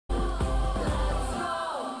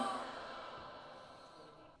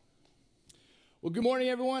Well, good morning,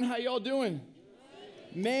 everyone. How y'all doing?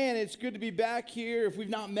 Man, it's good to be back here. If we've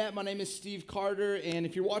not met, my name is Steve Carter, and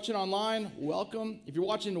if you're watching online, welcome. If you're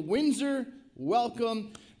watching in Windsor,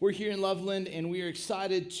 welcome. We're here in Loveland, and we are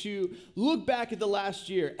excited to look back at the last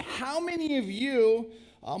year. How many of you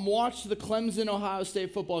watched the Clemson-Ohio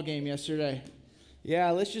State football game yesterday? Yeah,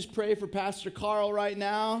 let's just pray for Pastor Carl right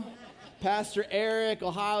now. Pastor Eric,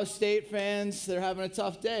 Ohio State fans, they're having a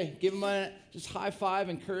tough day. Give them a just high five,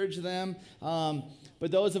 encourage them.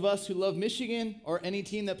 But those of us who love Michigan or any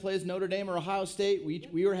team that plays Notre Dame or Ohio State,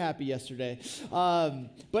 we were happy yesterday.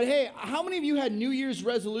 But hey, how many of you had New Year's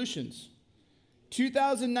resolutions?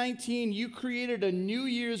 2019, you created a New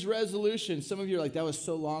Year's resolution. Some of you are like, that was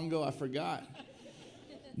so long ago, I forgot.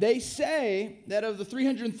 They say that of the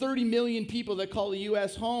 330 million people that call the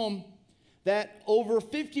U.S. home, that over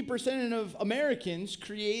 50% of Americans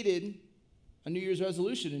created a New Year's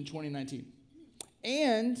resolution in 2019.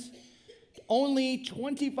 And only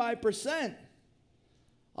 25%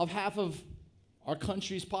 of half of our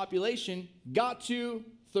country's population got to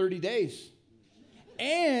 30 days.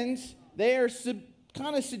 And they are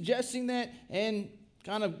kind of suggesting that and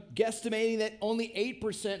kind of guesstimating that only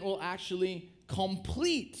 8% will actually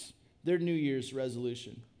complete their New Year's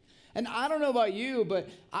resolution. And I don't know about you, but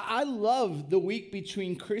I love the week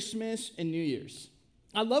between Christmas and New Year's.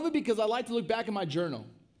 I love it because I like to look back at my journal.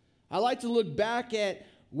 I like to look back at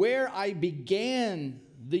where I began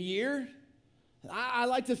the year. I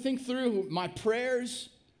like to think through my prayers,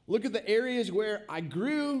 look at the areas where I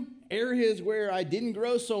grew, areas where I didn't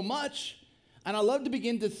grow so much. And I love to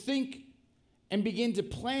begin to think and begin to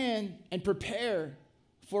plan and prepare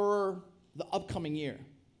for the upcoming year.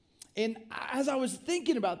 And as I was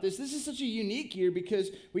thinking about this is such a unique year because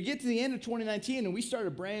we get to the end of 2019 and we start a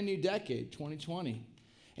brand new decade, 2020.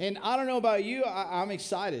 And I don't know about you, I'm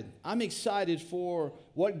excited. I'm excited for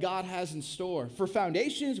what God has in store. For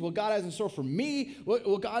Foundations, what God has in store for me,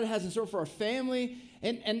 what God has in store for our family.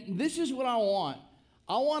 And this is what I want.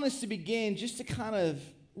 I want us to begin just to kind of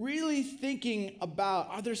really thinking about,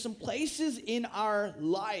 are there some places in our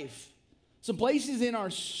life, some places in our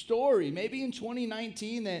story, maybe in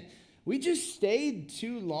 2019 that we just stayed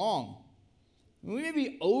too long. We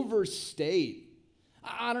maybe overstayed.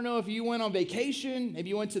 I don't know if you went on vacation, maybe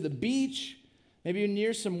you went to the beach, maybe you're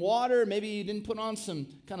near some water, maybe you didn't put on some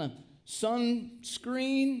kind of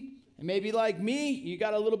sunscreen, and maybe like me, you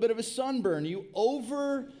got a little bit of a sunburn. You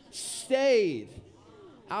overstayed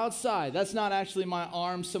outside. That's not actually my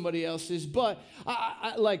arm, somebody else's, but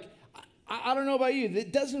I don't know about you.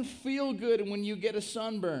 It doesn't feel good when you get a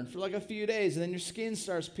sunburn for like a few days and then your skin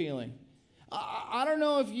starts peeling. I don't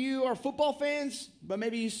know if you are football fans, but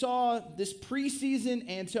maybe you saw this preseason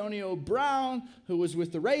Antonio Brown, who was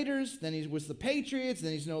with the Raiders, then he was the Patriots,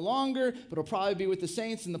 then he's no longer, but he'll probably be with the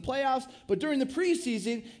Saints in the playoffs. But during the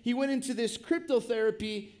preseason, he went into this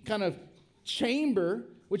cryptotherapy kind of chamber,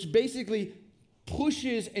 which basically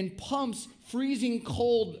pushes and pumps freezing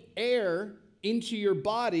cold air into your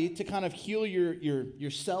body to kind of heal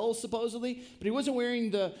your cells, supposedly. But he wasn't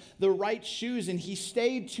wearing the right shoes, and he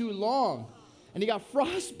stayed too long. And he got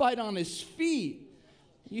frostbite on his feet.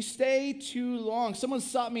 You stay too long. Someone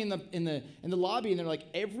stopped me in the lobby, and they're like,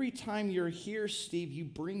 every time you're here, Steve, you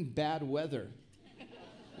bring bad weather.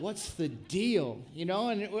 What's the deal? You know,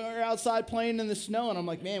 and we're outside playing in the snow, and I'm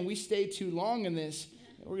like, man, we stay too long in this.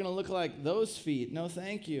 We're going to look like those feet. No,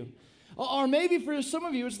 thank you. Or maybe for some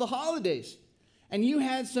of you, it's the holidays. And you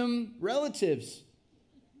had some relatives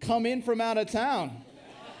come in from out of town.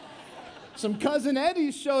 Some Cousin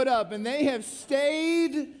Eddies showed up, and they have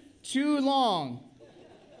stayed too long.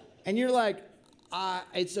 And you're like,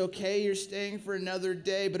 it's okay, you're staying for another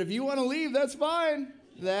day, but if you want to leave, that's fine.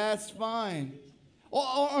 That's fine.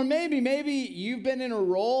 Or maybe you've been in a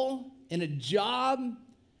role, in a job,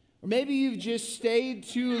 or maybe you've just stayed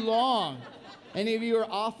too long. Any of you are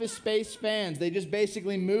Office Space fans. They just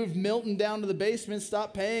basically moved Milton down to the basement,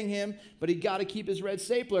 stopped paying him, but he got to keep his red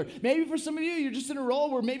stapler. Maybe for some of you, you're just in a role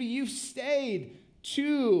where maybe you've stayed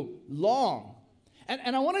too long.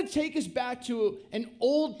 And I want to take us back to an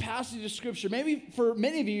old passage of Scripture, maybe for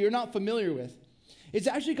many of you, you're not familiar with. It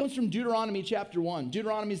actually comes from Deuteronomy chapter 1.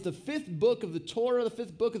 Deuteronomy is the fifth book of the Torah, the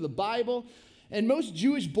fifth book of the Bible. And most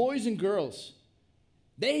Jewish boys and girls,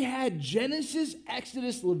 they had Genesis,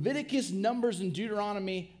 Exodus, Leviticus, Numbers, and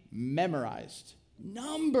Deuteronomy memorized.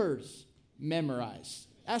 Numbers memorized.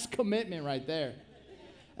 That's commitment right there.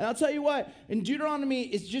 And I'll tell you what, in Deuteronomy,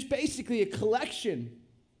 it's just basically a collection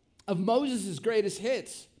of Moses' greatest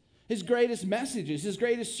hits, his greatest messages, his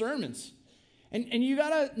greatest sermons. And you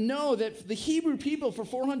got to know that the Hebrew people for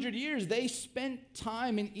 400 years, they spent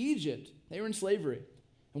time in Egypt. They were in slavery.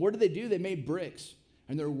 And what did they do? They made bricks.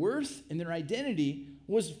 And their worth and their identity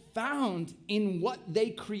was found in what they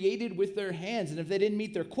created with their hands. And if they didn't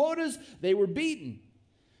meet their quotas, they were beaten.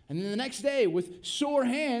 And then the next day, with sore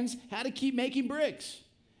hands, had to keep making bricks.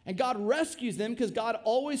 And God rescues them because God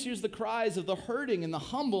always hears the cries of the hurting and the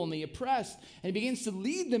humble and the oppressed. And he begins to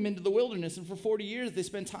lead them into the wilderness. And for 40 years, they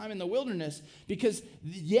spent time in the wilderness because,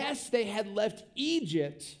 yes, they had left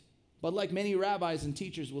Egypt. But like many rabbis and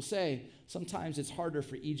teachers will say, sometimes it's harder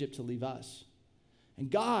for Egypt to leave us. And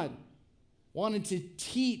God wanted to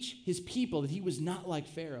teach his people that he was not like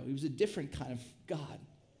Pharaoh. He was a different kind of God.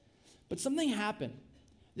 But something happened.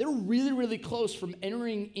 They're really, really close from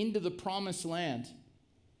entering into the promised land.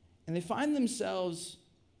 And they find themselves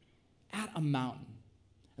at a mountain.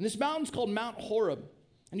 And this mountain's called Mount Horeb.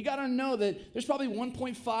 And you got to know that there's probably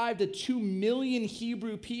 1.5 to 2 million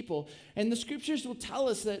Hebrew people. And the scriptures will tell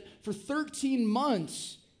us that for 13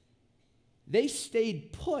 months, they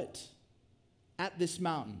stayed put at this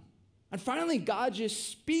mountain. And finally, God just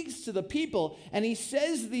speaks to the people, and he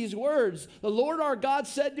says these words. The Lord our God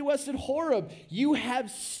said to us at Horeb, you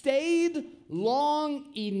have stayed long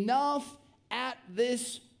enough at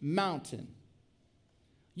this mountain.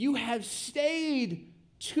 You have stayed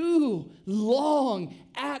too long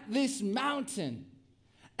at this mountain.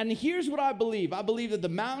 And here's what I believe. I believe that the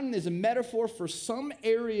mountain is a metaphor for some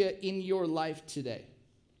area in your life today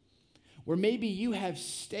where maybe you have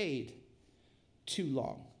stayed too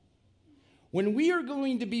long. When we are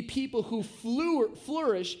going to be people who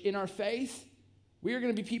flourish in our faith, we are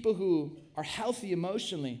going to be people who are healthy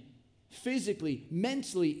emotionally, physically,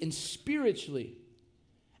 mentally, and spiritually.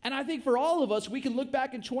 And I think for all of us, we can look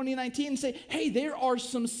back in 2019 and say, hey, there are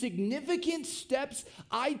some significant steps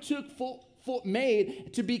I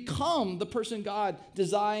made to become the person God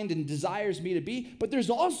designed and desires me to be. But there's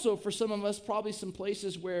also, for some of us, probably some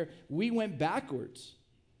places where we went backwards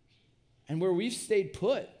and where we've stayed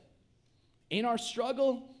put in our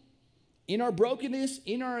struggle, in our brokenness,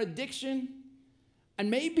 in our addiction. And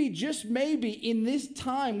maybe, just maybe, in this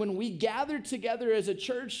time when we gather together as a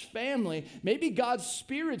church family, maybe God's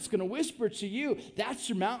Spirit's going to whisper to you, that's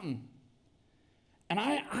your mountain. And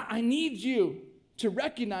I need you to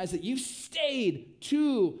recognize that you've stayed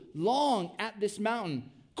too long at this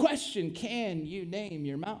mountain. Question, can you name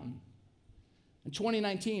your mountain? In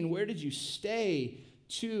 2019, where did you stay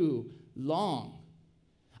too long?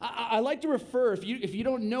 I like to refer, if you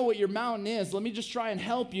don't know what your mountain is, let me just try and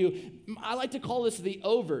help you. I like to call this the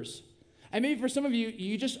overs. And maybe for some of you,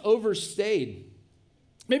 you just overstayed.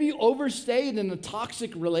 Maybe you overstayed in a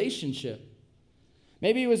toxic relationship.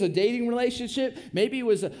 Maybe it was a dating relationship. Maybe it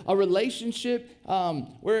was a relationship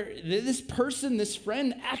where this person, this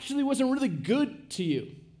friend, actually wasn't really good to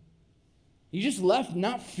you. You just left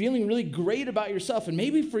not feeling really great about yourself. And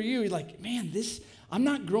maybe for you, you're like, man, I'm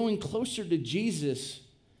not growing closer to Jesus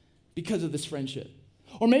because of this friendship.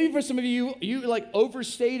 Or maybe for some of you, you like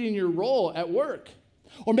overstayed in your role at work.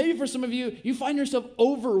 Or maybe for some of you, you find yourself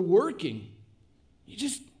overworking. You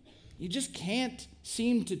just can't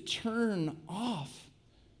seem to turn off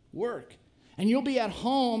work. And you'll be at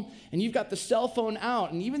home and you've got the cell phone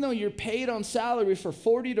out, and even though you're paid on salary for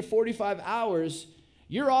 40 to 45 hours,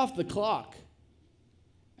 you're off the clock.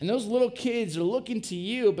 And those little kids are looking to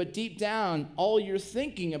you, but deep down, all you're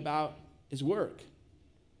thinking about is work.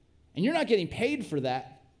 And you're not getting paid for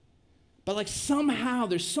that. But like somehow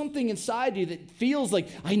there's something inside you that feels like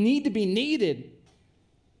I need to be needed.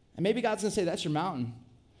 And maybe God's going to say, that's your mountain.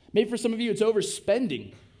 Maybe for some of you, it's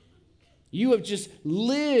overspending. You have just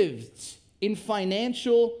lived in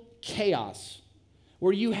financial chaos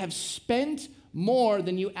where you have spent more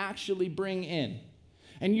than you actually bring in.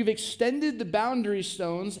 And you've extended the boundary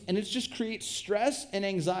stones, and it just creates stress and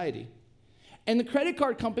anxiety. And the credit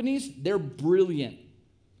card companies, they're brilliant.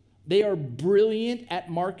 They are brilliant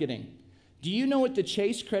at marketing. Do you know what the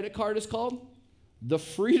Chase credit card is called? The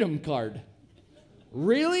Freedom Card.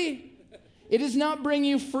 Really? It does not bring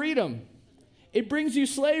you freedom. It brings you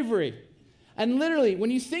slavery. And literally,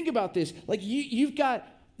 when you think about this, like you've got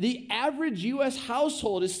the average U.S.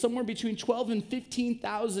 household is somewhere between $12,000 and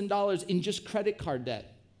 $15,000 in just credit card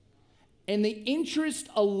debt. And the interest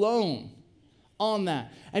alone on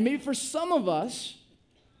that. And maybe for some of us,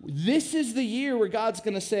 this is the year where God's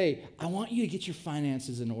going to say, I want you to get your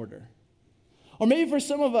finances in order. Or maybe for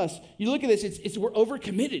some of us, you look at this, it's we're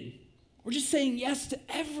overcommitted. We're just saying yes to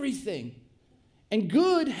everything. And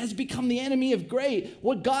good has become the enemy of great.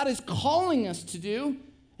 What God is calling us to do,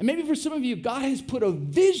 and maybe for some of you, God has put a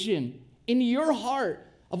vision into your heart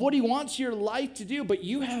of what he wants your life to do, but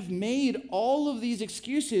you have made all of these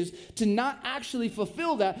excuses to not actually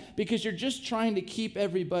fulfill that because you're just trying to keep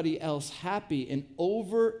everybody else happy and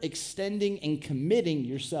overextending and committing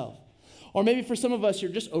yourself. Or maybe for some of us,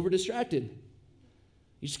 you're just over-distracted.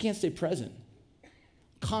 You just can't stay present.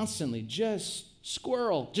 Constantly, just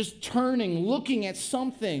squirrel, just turning, looking at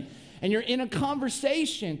something, and you're in a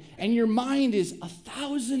conversation, and your mind is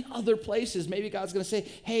 1,000 other places. Maybe God's going to say,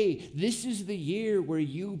 hey, this is the year where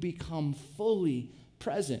you become fully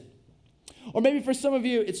present. Or maybe for some of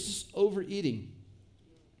you, it's just overeating.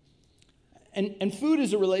 And food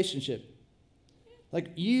is a relationship.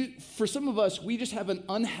 For some of us, we just have an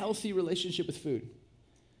unhealthy relationship with food.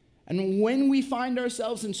 And when we find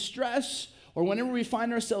ourselves in stress, or whenever we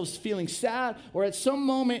find ourselves feeling sad, or at some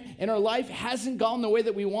moment in our life hasn't gone the way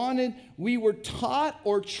that we wanted, we were taught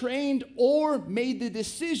or trained or made the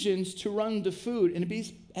decisions to run to food, and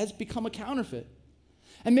it has become a counterfeit.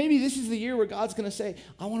 And maybe this is the year where God's going to say,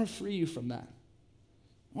 I want to free you from that.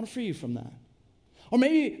 I want to free you from that. Or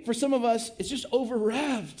maybe for some of us, it's just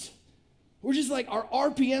over-revved. We're just like, our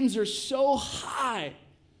RPMs are so high.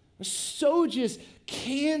 We're so just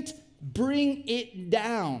can't bring it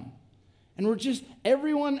down. And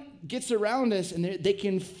everyone gets around us and they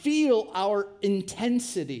can feel our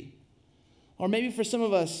intensity. Or maybe for some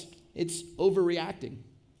of us, it's overreacting.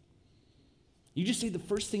 You just say the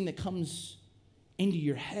first thing that comes into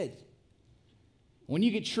your head. When you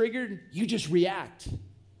get triggered, you just react.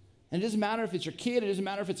 And it doesn't matter if it's your kid, it doesn't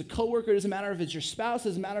matter if it's a coworker, it doesn't matter if it's your spouse, it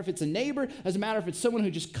doesn't matter if it's a neighbor, it doesn't matter if it's someone who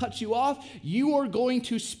just cuts you off, you are going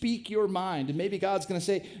to speak your mind. And maybe God's going to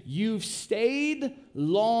say, you've stayed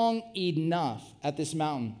long enough at this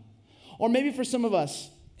mountain. Or maybe for some of us,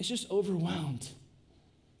 it's just overwhelmed.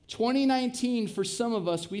 2019, for some of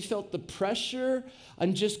us, we felt the pressure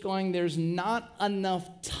on just going, there's not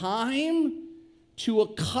enough time to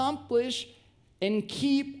accomplish and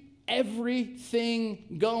keep everything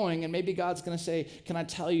going. And maybe God's going to say, can I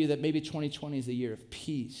tell you that maybe 2020 is a year of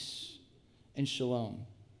peace and shalom.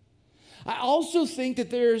 I also think that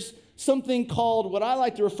there's something called what I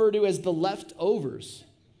like to refer to as the leftovers.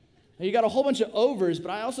 Now, you got a whole bunch of overs, but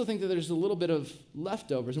I also think that there's a little bit of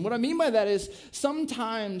leftovers. And what I mean by that is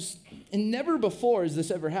sometimes, and never before has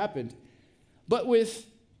this ever happened, but with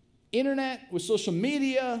internet, with social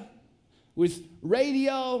media, with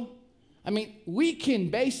radio, we can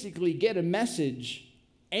basically get a message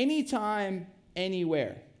anytime,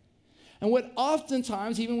 anywhere. And what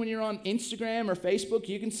oftentimes, even when you're on Instagram or Facebook,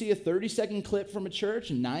 you can see a 30-second clip from a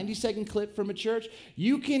church, a 90-second clip from a church.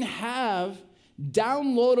 You can have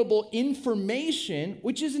downloadable information,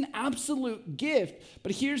 which is an absolute gift.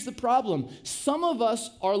 But here's the problem. Some of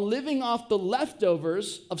us are living off the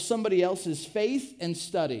leftovers of somebody else's faith and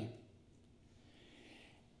study.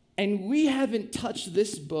 And we haven't touched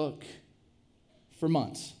this book for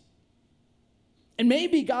months. And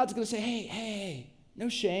maybe God's going to say, hey, no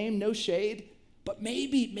shame, no shade, but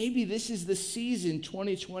maybe this is the season,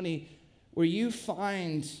 2020, where you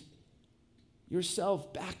find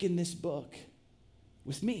yourself back in this book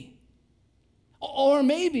with me. Or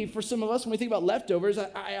maybe for some of us, when we think about leftovers,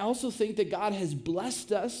 I also think that God has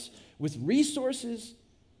blessed us with resources,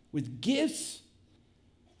 with gifts,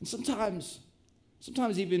 and sometimes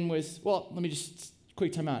even with, let me just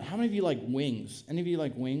quick time out. How many of you like wings? Any of you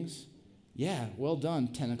like wings? Yeah, well done,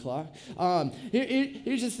 10 o'clock.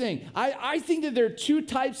 Here's the thing. I think that there are two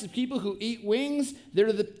types of people who eat wings.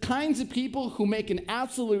 They're the kinds of people who make an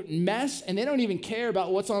absolute mess, and they don't even care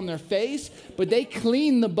about what's on their face, but they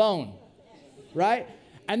clean the bone, right?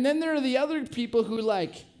 And then there are the other people who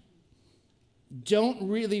don't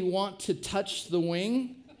really want to touch the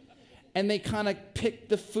wing, and they kind of pick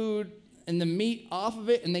the food and the meat off of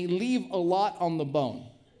it, and they leave a lot on the bone,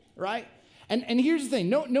 right? And here's the thing,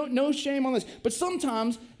 no shame on this, but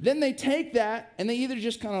sometimes then they take that and they either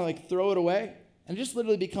just kind of throw it away and it just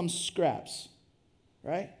literally becomes scraps,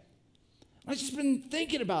 right? I've just been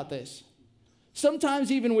thinking about this.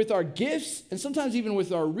 Sometimes even with our gifts and sometimes even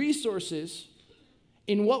with our resources,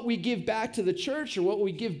 in what we give back to the church or what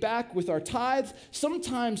we give back with our tithes,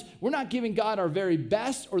 sometimes we're not giving God our very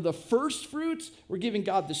best or the first fruits, we're giving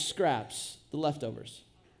God the scraps, the leftovers.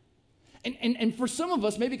 And for some of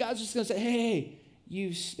us, maybe God's just going to say, hey,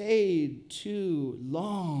 you've stayed too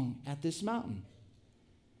long at this mountain.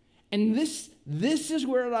 And this is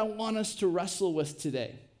where I want us to wrestle with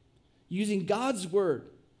today. Using God's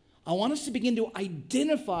word, I want us to begin to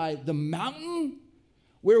identify the mountain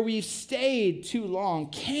where we've stayed too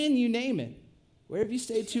long. Can you name it? Where have you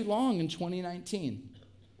stayed too long in 2019?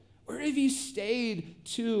 Where have you stayed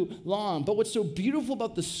too long? But what's so beautiful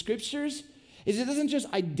about the scriptures is it doesn't just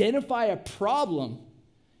identify a problem,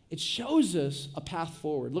 It shows us a path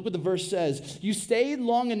forward. Look what the verse says. You stayed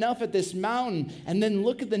long enough at this mountain, and then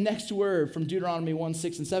look at the next word from Deuteronomy 1,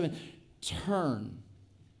 6, and 7. Turn.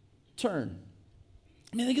 Turn.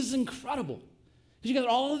 I mean, I think this is incredible. Because you got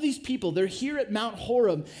all of these people, they're here at Mount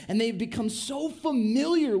Horeb, and they've become so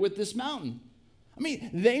familiar with this mountain. I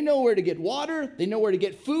mean, they know where to get water, they know where to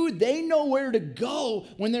get food, they know where to go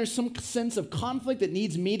when there's some sense of conflict that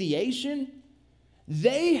needs mediation.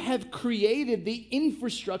 They have created the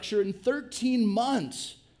infrastructure in 13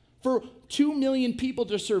 months for 2 million people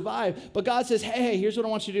to survive. But God says, hey, here's what I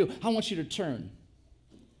want you to do. I want you to turn.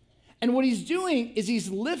 And what he's doing is he's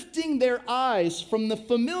lifting their eyes from the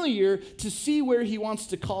familiar to see where he wants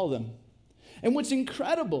to call them. And what's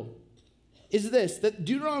incredible is this, that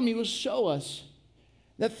Deuteronomy will show us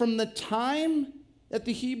that from the time that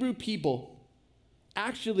the Hebrew people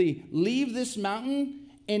actually leave this mountain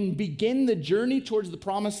and begin the journey towards the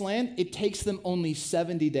promised land, it takes them only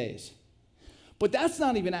 70 days. But that's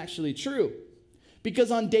not even actually true,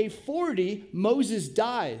 because on day 40, Moses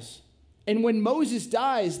dies. And when Moses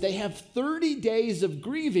dies, they have 30 days of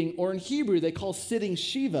grieving, or in Hebrew, they call sitting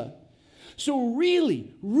Shiva. So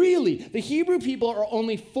really, the Hebrew people are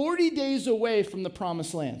only 40 days away from the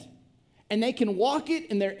promised land. And they can walk it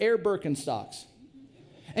in their Air Birkenstocks.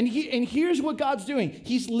 And here's what God's doing.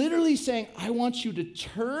 He's literally saying, I want you to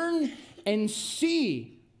turn and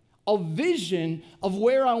see a vision of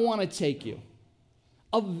where I want to take you.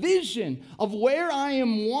 A vision of where I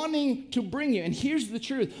am wanting to bring you. And here's the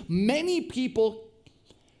truth. Many people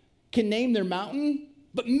can name their mountain,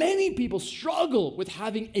 but many people struggle with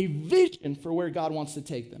having a vision for where God wants to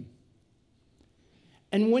take them.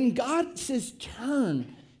 And when God says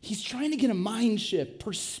turn, he's trying to get a mind shift,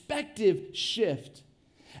 perspective shift.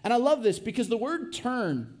 And I love this because the word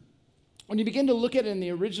turn, when you begin to look at it in the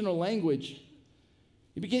original language,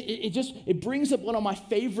 it brings up one of my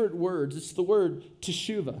favorite words. It's the word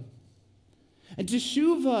teshuvah. And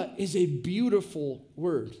teshuvah is a beautiful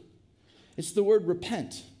word. It's the word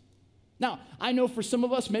repent. Now, I know for some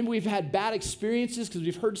of us, maybe we've had bad experiences because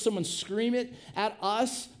we've heard someone scream it at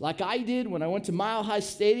us like I did when I went to Mile High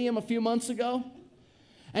Stadium a few months ago.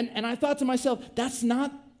 And I thought to myself, that's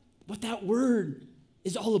not what that word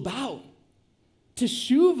is all about.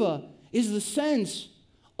 Teshuvah is the sense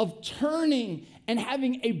of turning and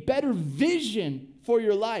having a better vision for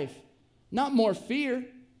your life. Not more fear,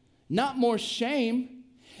 not more shame.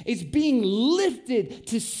 It's being lifted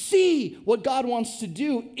to see what God wants to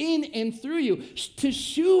do in and through you.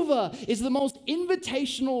 Teshuvah is the most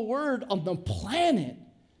invitational word on the planet.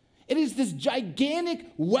 It is this gigantic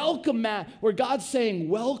welcome mat where God's saying,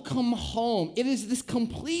 welcome home. It is this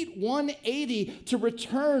complete 180 to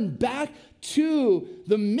return back to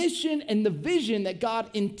the mission and the vision that God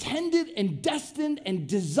intended and destined and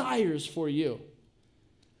desires for you.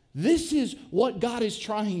 This is what God is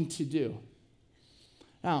trying to do.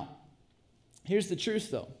 Now, here's the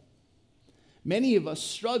truth though. Many of us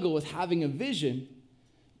struggle with having a vision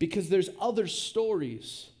because there's other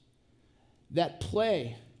stories that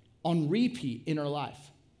play on repeat in our life.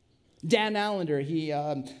 Dan Allender, he's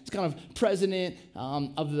kind of president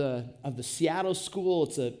of the Seattle School.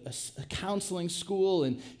 It's a counseling school,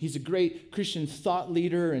 and he's a great Christian thought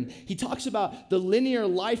leader. And he talks about the linear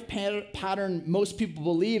life pattern most people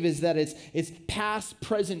believe is that it's past,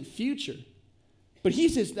 present, future. But he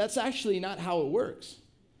says that's actually not how it works.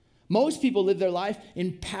 Most people live their life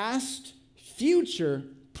in past, future,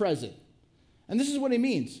 present. And this is what he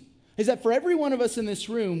means. Is that for every one of us in this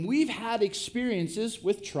room, we've had experiences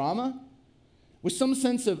with trauma, with some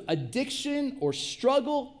sense of addiction or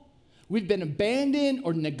struggle. We've been abandoned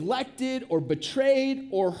or neglected or betrayed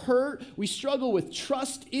or hurt. We struggle with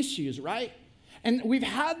trust issues, right? And we've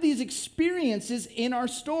had these experiences in our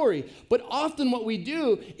story. But often what we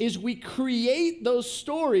do is we create those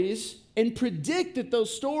stories and predict that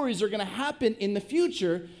those stories are going to happen in the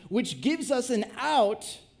future, which gives us an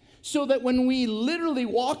out. So that when we literally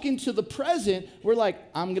walk into the present, we're like,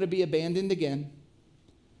 I'm going to be abandoned again.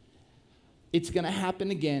 It's going to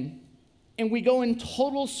happen again. And we go in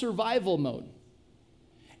total survival mode.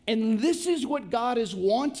 And this is what God is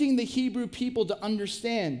wanting the Hebrew people to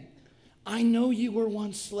understand. I know you were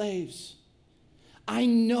once slaves. I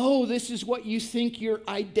know this is what you think your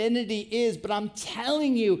identity is, but I'm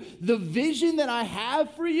telling you, the vision that I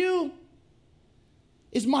have for you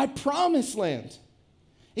is my promised land.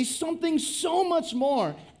 It's something so much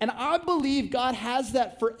more. And I believe God has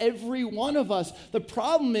that for every one of us. The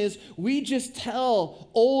problem is we just tell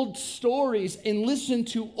old stories and listen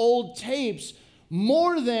to old tapes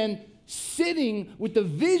more than sitting with the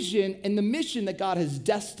vision and the mission that God has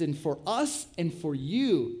destined for us and for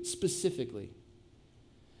you specifically.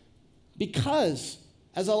 Because,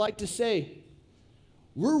 as I like to say,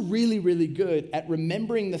 we're really, really good at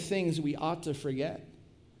remembering the things we ought to forget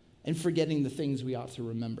and forgetting the things we ought to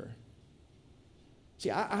remember.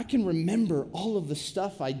 See, I can remember all of the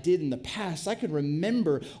stuff I did in the past. I can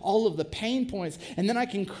remember all of the pain points, and then I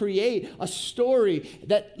can create a story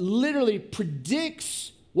that literally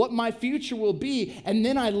predicts what my future will be, and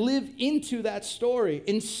then I live into that story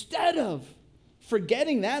instead of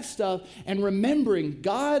forgetting that stuff and remembering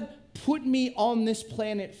God put me on this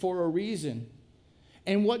planet for a reason.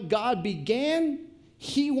 And what God began,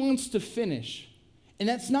 He wants to finish. And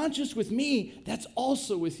that's not just with me, that's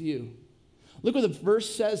also with you. Look what the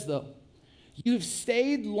verse says, though. You've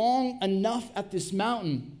stayed long enough at this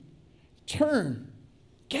mountain. Turn,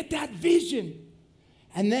 get that vision,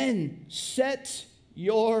 and then set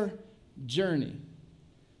your journey.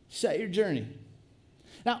 Set your journey.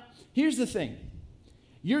 Now, here's the thing.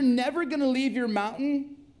 You're never going to leave your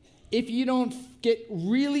mountain if you don't get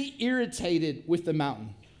really irritated with the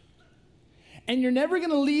mountain. And you're never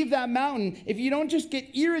going to leave that mountain if you don't just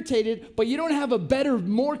get irritated, but you don't have a better,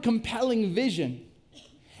 more compelling vision.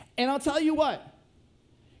 And I'll tell you what,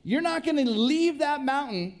 you're not going to leave that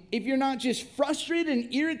mountain if you're not just frustrated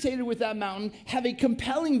and irritated with that mountain, have a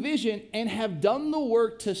compelling vision, and have done the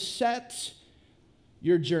work to set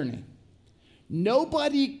your journey.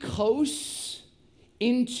 Nobody coasts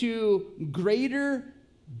into greater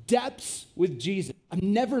depths with Jesus. I've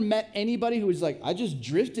never met anybody who was like, I just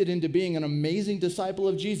drifted into being an amazing disciple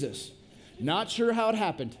of Jesus. Not sure how it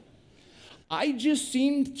happened. I just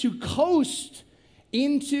seemed to coast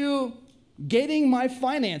into getting my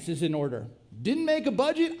finances in order. Didn't make a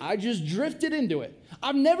budget. I just drifted into it.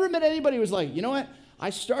 I've never met anybody who was like, you know what?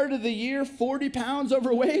 I started the year 40 pounds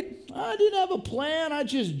overweight. I didn't have a plan. I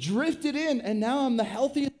just drifted in, and now I'm the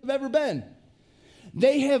healthiest I've ever been.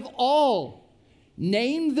 They have all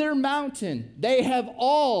named their mountain. They have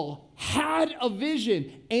all had a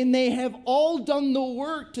vision, and they have all done the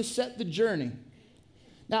work to set the journey.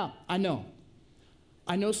 Now, I know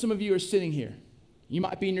some of you are sitting here. You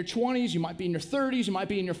might be in your 20s, you might be in your 30s, you might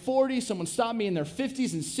be in your 40s. Someone stopped me in their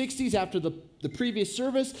 50s and 60s after the previous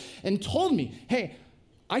service and told me, hey,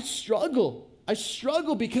 I struggle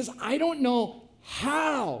because I don't know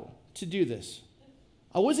how to do this.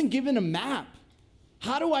 I wasn't given a map.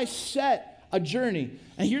 How do I set a journey?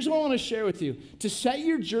 And here's what I want to share with you. To set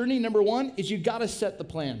your journey, number one, is you got to set the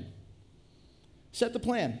plan. Set the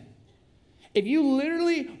plan. If you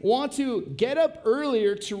literally want to get up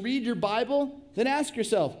earlier to read your Bible, then ask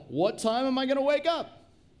yourself, what time am I going to wake up?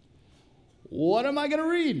 What am I going to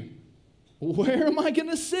read? Where am I going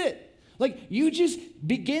to sit? Like, you just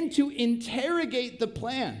begin to interrogate the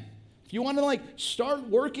plan. If you want to start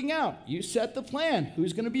working out, you set the plan.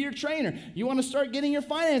 Who's going to be your trainer? You want to start getting your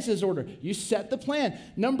finances order, you set the plan.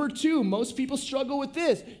 Number two, most people struggle with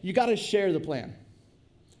this. You got to share the plan.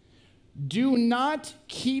 Do not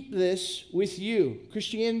keep this with you.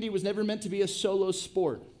 Christianity was never meant to be a solo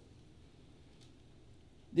sport.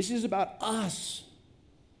 This is about us.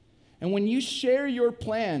 And when you share your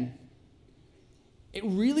plan, it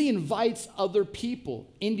really invites other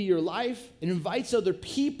people into your life. It invites other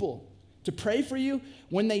people to pray for you.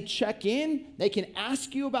 When they check in, they can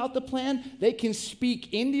ask you about the plan. They can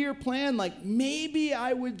speak into your plan, like, maybe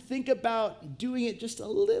I would think about doing it just a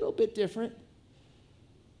little bit different.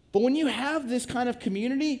 But when you have this kind of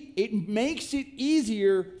community, it makes it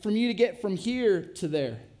easier for you to get from here to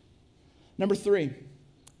there. Number three,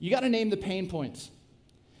 you got to name the pain points.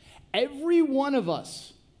 Every one of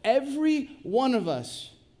us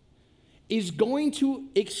is going to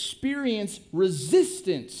experience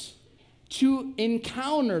resistance to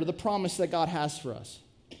encounter the promise that God has for us.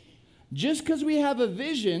 Just because we have a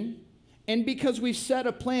vision and because we've set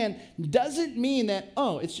a plan doesn't mean that,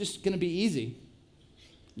 oh, it's just going to be easy.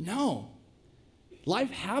 No. Life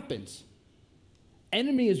happens.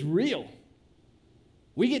 Enemy is real.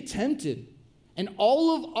 We get tempted. And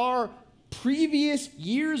all of our previous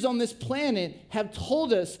years on this planet have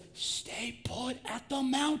told us, stay put at the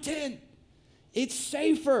mountain. It's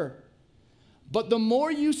safer. But the more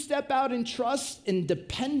you step out in trust and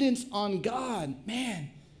dependence on God, man,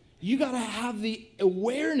 you got to have the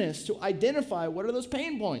awareness to identify what are those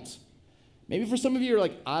pain points. Maybe for some of you, you're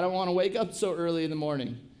like, I don't want to wake up so early in the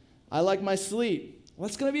morning. I like my sleep. Well,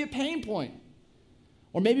 that's going to be a pain point.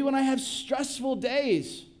 Or maybe when I have stressful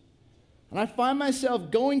days and I find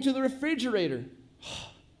myself going to the refrigerator,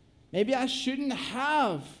 maybe I shouldn't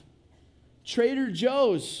have Trader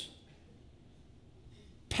Joe's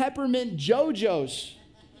Peppermint JoJo's.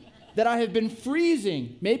 that I have been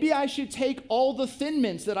freezing. Maybe I should take all the Thin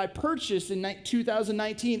Mints that I purchased in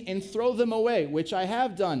 2019 and throw them away, which I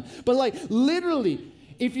have done. But like literally,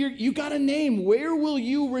 if you got a name, where will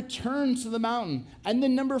you return to the mountain? And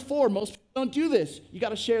then number 4, most people don't do this. You got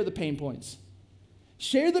to share the pain points.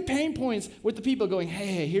 Share the pain points with the people going,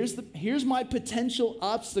 hey, here's my potential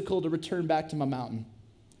obstacle to return back to my mountain.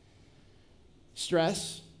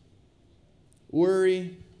 Stress,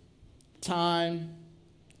 worry, time.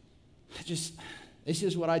 This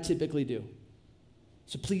is what I typically do.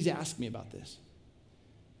 So please ask me about this.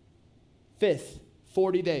 5th,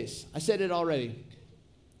 40 days. I said it already.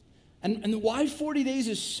 And why 40 days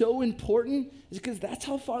is so important is because that's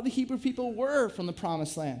how far the Hebrew people were from the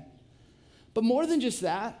promised land. But more than just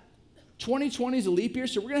that, 2020 is a leap year,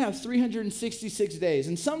 so we're going to have 366 days.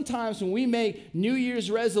 And sometimes when we make New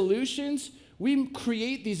Year's resolutions, we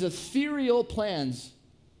create these ethereal plans.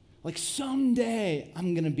 Like someday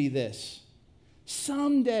I'm going to be this.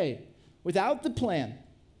 Someday. Without the plan.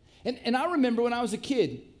 And I remember when I was a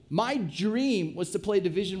kid, my dream was to play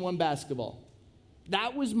Division I basketball.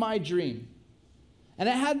 That was my dream. And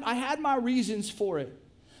I had my reasons for it.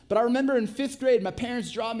 But I remember in 5th grade, my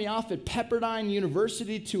parents dropped me off at Pepperdine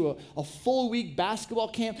University to a full week basketball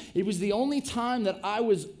camp. It was the only time that I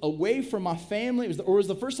was away from my family. It was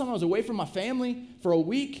the first time I was away from my family for a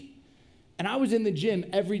week. And I was in the gym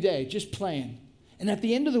every day just playing. And at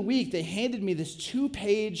the end of the week, they handed me this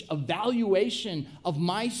 2-page evaluation of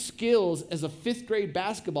my skills as a 5th grade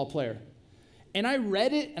basketball player. And I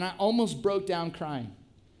read it and I almost broke down crying.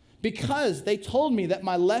 Because they told me that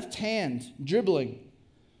my left hand dribbling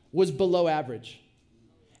was below average.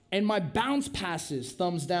 And my bounce passes,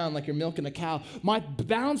 thumbs down like you're milking a cow, my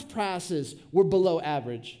bounce passes were below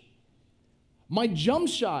average. My jump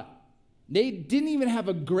shot, they didn't even have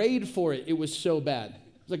a grade for it. It was so bad.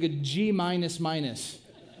 It was like a G-. And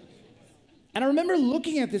I remember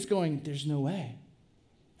looking at this going, there's no way.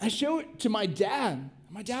 I show it to my dad.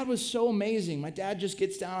 My dad was so amazing. My dad just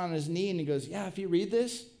gets down on his knee and he goes, yeah, if you read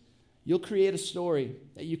this, you'll create a story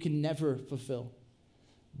that you can never fulfill.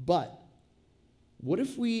 But what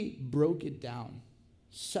if we broke it down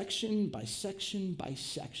section by section by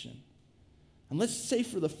section? And let's say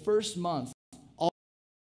for the first month, all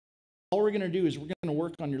we're going to do is we're going to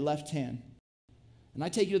work on your left hand. And I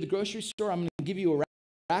take you to the grocery store, I'm going to give you a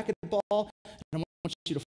racquetball, and I want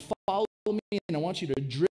you to follow me, and I want you to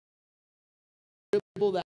dribble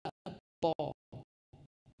that ball.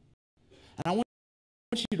 And I want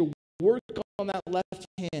you to work on that left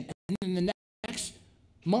hand. And then the next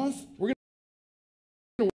month, we're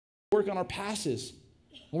going to work on our passes.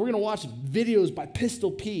 And we're going to watch videos by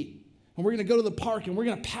Pistol Pete. And we're going to go to the park, and we're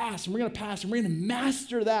going to pass, and we're going to pass, and we're going to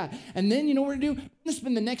master that. And then, you know what we're going to do? We're going to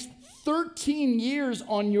spend the next 13 years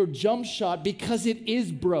on your jump shot because it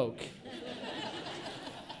is broke.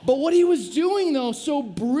 But what he was doing, though, so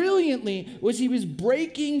brilliantly, was he was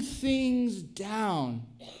breaking things down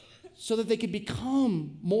so that they could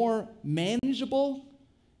become more manageable.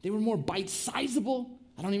 They were more bite-sizable.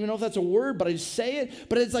 I don't even know if that's a word, but I just say it.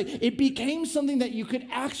 But it's like it became something that you could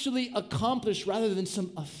actually accomplish rather than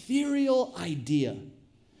some ethereal idea.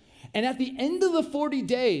 And at the end of the 40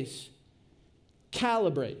 days,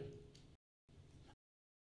 calibrate.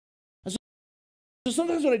 So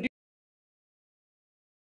sometimes what I do,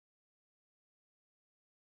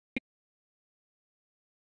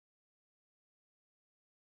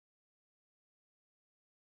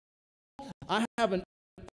 I have an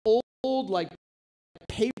old like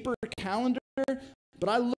paper calendar, but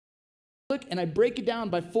I look and I break it down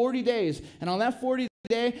by 40 days. And on that 40th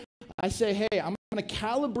day, I say, hey, I'm going to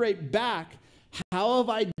calibrate back. How have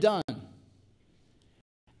I done?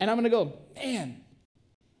 And I'm going to go, man,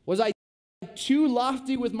 was I too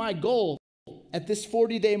lofty with my goal at this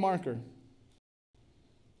 40-day marker?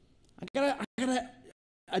 I gotta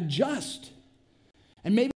adjust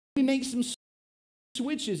and maybe make some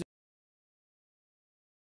switches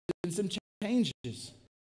and some changes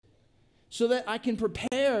so that I can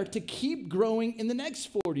prepare to keep growing in the next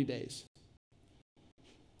 40 days.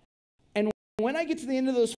 And when I get to the end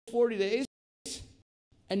of those 40 days,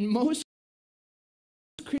 and most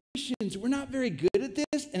Christians, we're not very good at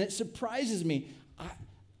this, and it surprises me.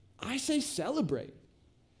 I say celebrate.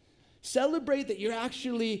 Celebrate that you're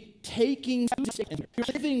actually taking and you're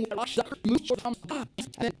living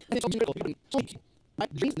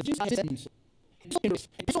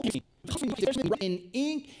in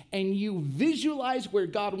ink, and you visualize where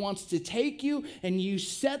God wants to take you, and you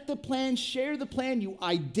set the plan, share the plan, you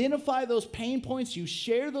identify those pain points, you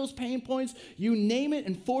share those pain points, you name it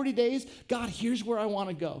in 40 days. God, here's where I want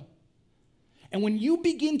to go. And when you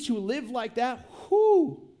begin to live like that,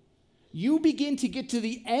 you begin to get to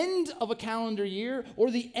the end of a calendar year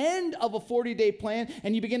or the end of a 40-day plan,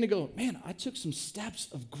 and you begin to go, man, I took some steps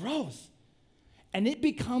of growth. And it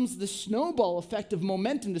becomes the snowball effect of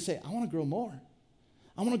momentum to say, I want to grow more.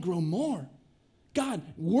 I want to grow more. God,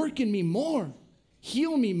 work in me more.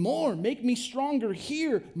 Heal me more. Make me stronger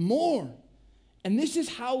here more. And this is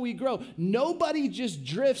how we grow. Nobody just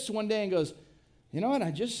drifts one day and goes, you know what,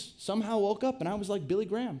 I just somehow woke up and I was like Billy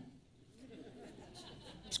Graham.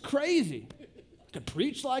 It's crazy. Could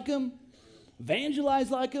preach like him, evangelize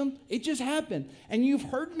like him. It just happened. And you've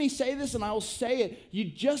heard me say this, and I will say it. You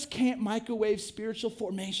just can't microwave spiritual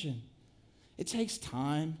formation. It takes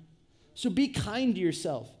time. So be kind to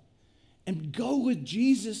yourself and go with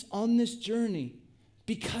Jesus on this journey,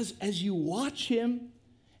 because as you watch him,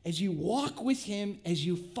 as you walk with him, as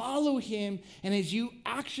you follow him, and as you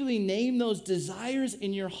actually name those desires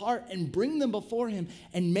in your heart and bring them before him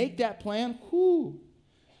and make that plan,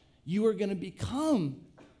 you are going to become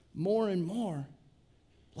more and more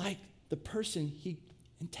like the person he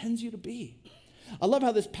intends you to be. I love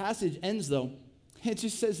how this passage ends, though. It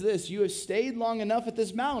just says this: you have stayed long enough at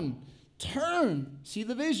this mountain. Turn, see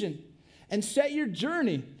the vision, and set your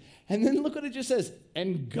journey. And then look what it just says,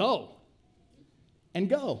 and go. And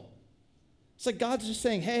go. It's like God's just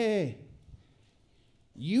saying, hey,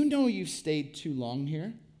 you know you've stayed too long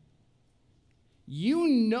here. You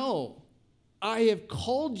know I have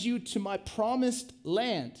called you to my promised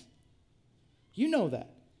land. You know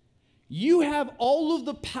that. You have all of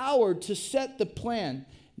the power to set the plan.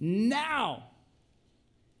 Now,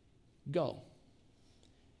 go.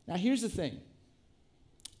 Now, here's the thing.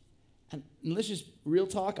 And let's just real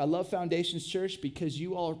talk. I love Foundations Church because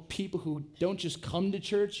you all are people who don't just come to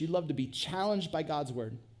church. You love to be challenged by God's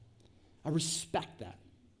word. I respect that.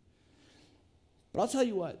 But I'll tell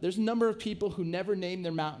you what, there's a number of people who never name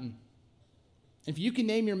their mountain. If you can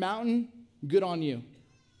name your mountain, good on you.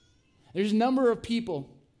 There's a number of people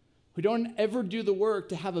who don't ever do the work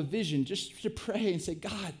to have a vision, just to pray and say,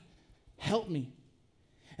 God, help me.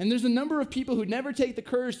 And there's a number of people who never take the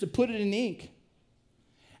courage to put it in ink.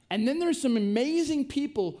 And then there's some amazing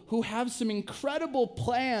people who have some incredible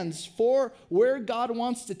plans for where God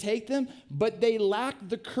wants to take them, but they lack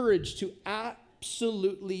the courage to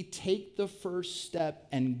absolutely take the first step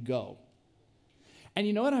and go. And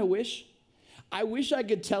you know what I wish? I wish I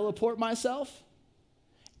could teleport myself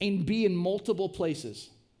and be in multiple places.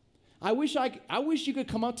 I wish you could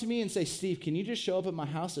come up to me and say, Steve, can you just show up at my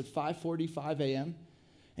house at 5:45 a.m.?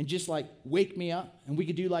 And just like wake me up and we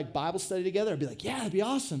could do like Bible study together? I'd be like, yeah, that'd be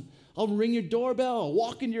awesome. I'll ring your doorbell. I'll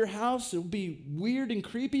walk into your house. It'll be weird and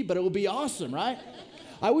creepy, but it will be awesome, right?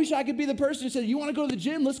 I wish I could be the person who said, you want to go to the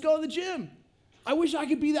gym? Let's go to the gym. I wish I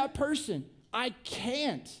could be that person. I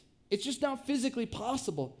can't. It's just not physically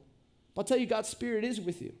possible. But I'll tell you, God's Spirit is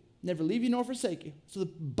with you. Never leave you nor forsake you. So the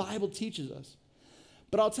Bible teaches us.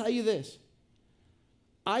 But I'll tell you this.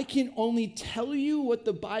 I can only tell you what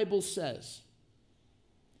the Bible says.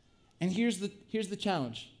 And here's the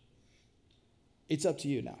challenge. It's up to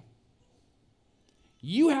you now.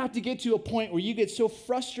 You have to get to a point where you get so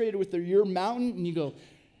frustrated with your mountain and you go,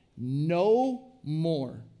 no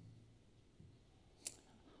more.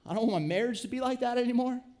 I don't want my marriage to be like that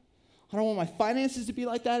anymore. I don't want my finances to be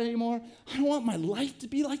like that anymore. I don't want my life to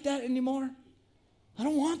be like that anymore. I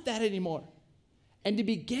don't want that anymore. And to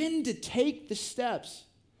begin to take the steps.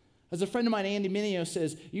 As a friend of mine, Andy Mineo,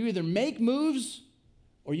 says, you either make moves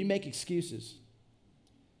or you make excuses.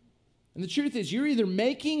 And the truth is, you're either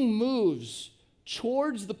making moves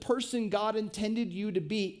towards the person God intended you to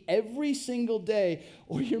be every single day,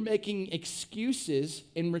 or you're making excuses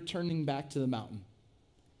and returning back to the mountain.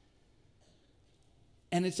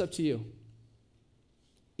 And it's up to you.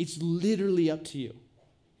 It's literally up to you.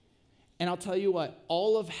 And I'll tell you what,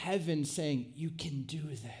 all of heaven saying, you can do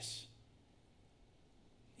this.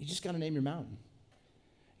 You just got to name your mountain.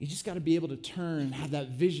 You just got to be able to turn and have that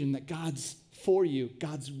vision that God's for you,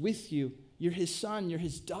 God's with you. You're his son, you're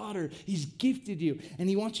his daughter. He's gifted you, and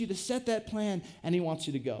he wants you to set that plan, and he wants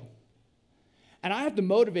you to go. And I have to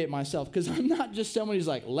motivate myself because I'm not just someone who's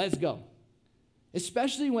like, let's go.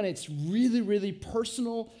 Especially when it's really, really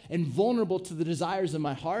personal and vulnerable to the desires of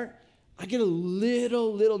my heart, I get a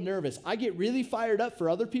little nervous. I get really fired up for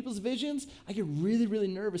other people's visions. I get really, really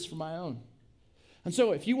nervous for my own. And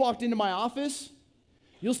so if you walked into my office,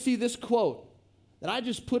 you'll see this quote that I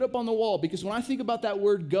just put up on the wall, because when I think about that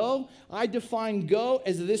word go, I define go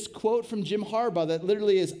as this quote from Jim Harbaugh that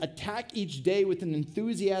literally is, attack each day with an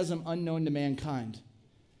enthusiasm unknown to mankind.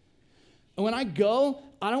 And when I go,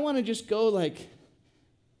 I don't want to just go like,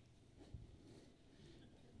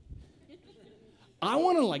 I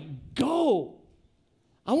want to like go.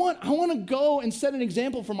 I want to go and set an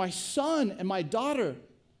example for my son and my daughter.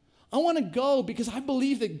 I want to go because I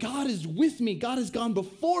believe that God is with me. God has gone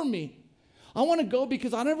before me. I want to go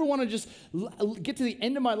because I never want to just get to the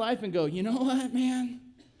end of my life and go, you know what, man?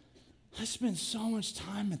 I spent so much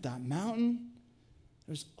time at that mountain.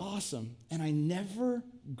 It was awesome. And I never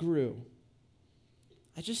grew.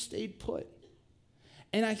 I just stayed put.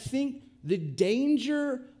 And I think the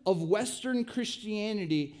danger of Western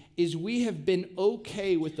Christianity is we have been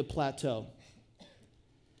okay with the plateau.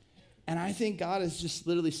 And I think God is just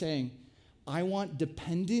literally saying, I want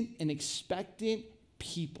dependent and expectant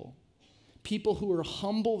people. People who are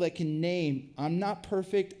humble that can name, I'm not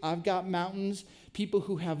perfect, I've got mountains. People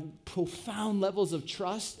who have profound levels of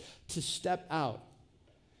trust to step out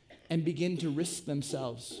and begin to risk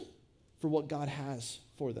themselves for what God has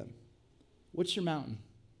for them. What's your mountain?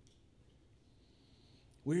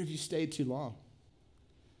 Where have you stayed too long?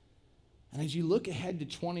 And as you look ahead to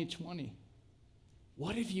 2020,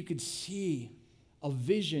 what if you could see a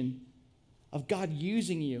vision of God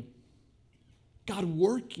using you, God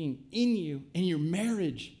working in you, in your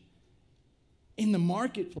marriage, in the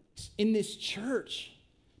marketplace, in this church,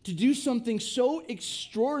 to do something so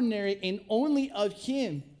extraordinary and only of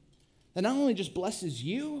Him that not only just blesses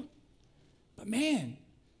you, but man,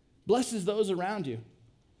 blesses those around you.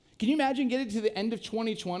 Can you imagine getting to the end of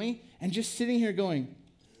 2020 and just sitting here going,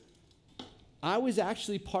 I was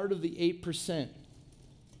actually part of the 8%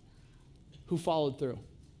 who followed through.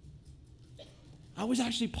 I was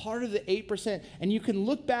actually part of the 8%. And you can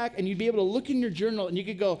look back and you'd be able to look in your journal and you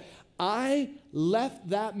could go, I left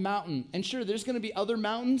that mountain. And sure, there's going to be other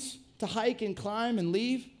mountains to hike and climb and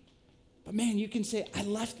leave. But man, you can say, I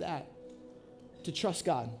left that to trust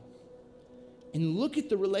God. And look at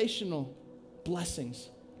the relational blessings.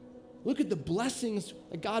 Look at the blessings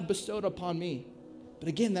that God bestowed upon me. But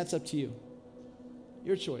again, that's up to you.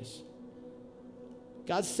 Your choice.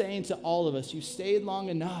 God's saying to all of us, you stayed long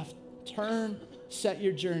enough. Turn, set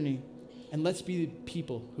your journey, and let's be the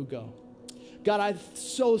people who go. God, I'm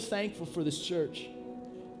so thankful for this church.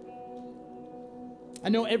 I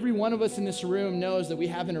know every one of us in this room knows that we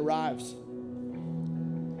haven't arrived.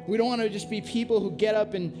 We don't want to just be people who get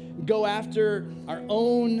up and go after our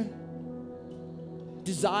own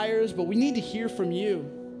desires, but we need to hear from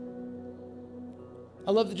you. I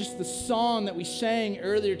love just the song that we sang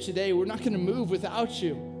earlier today. We're not going to move without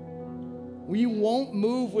you. We won't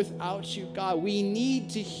move without you, God. We need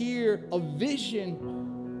to hear a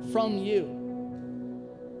vision from you.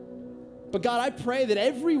 But God, I pray that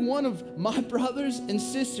every one of my brothers and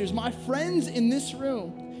sisters, my friends in this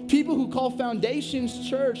room, people who call Foundations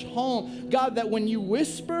Church home, God, that when you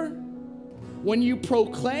whisper, when you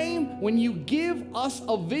proclaim, when you give us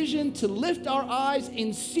a vision to lift our eyes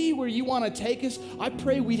and see where you want to take us, I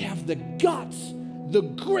pray we'd have the guts, the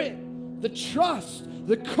grit, the trust,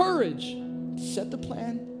 the courage to set the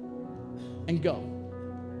plan and go.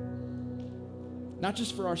 Not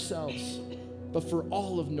just for ourselves, but for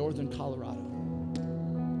all of northern Colorado.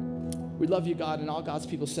 We love you, God, and all God's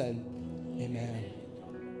people said, amen.